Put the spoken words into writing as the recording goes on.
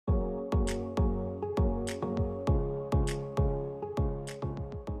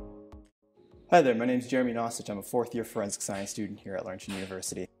Hi there, my name is Jeremy Nosich. I'm a fourth-year forensic science student here at Laurentian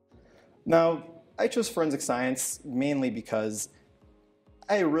University. Now, I chose forensic science mainly because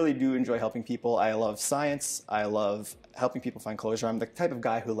I really do enjoy helping people. I love science. I love helping people find closure. I'm the type of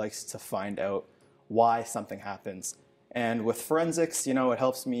guy who likes to find out why something happens. And with forensics, it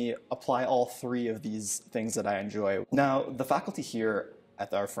helps me apply all three of these things that I enjoy. Now, the faculty here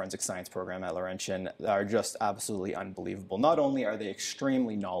at our forensic science program at Laurentian are just absolutely unbelievable. Not only are they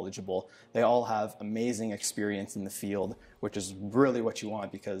extremely knowledgeable, they all have amazing experience in the field, which is really what you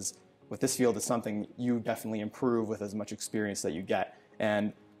want, because with this field, it's something you definitely improve with as much experience that you get.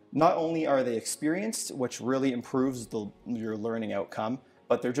 And not only are they experienced, which really improves your learning outcome,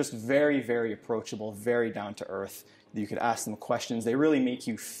 but they're just very, very approachable, very down to earth. You could ask them questions. They really make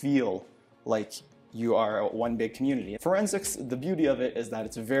you feel like you are one big community. Forensics, the beauty of it is that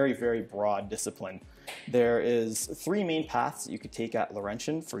it's a very, very broad discipline. There is three main paths that you could take at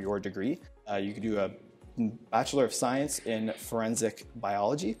Laurentian for your degree. You could do a Bachelor of Science in Forensic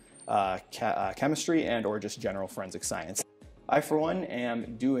Biology, Chemistry, and or just general forensic science. I, for one,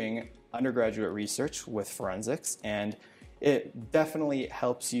 am doing undergraduate research with forensics, and it definitely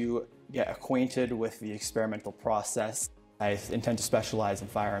helps you get acquainted with the experimental process. I intend to specialize in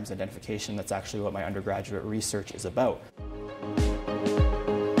firearms identification. That's actually what my undergraduate research is about.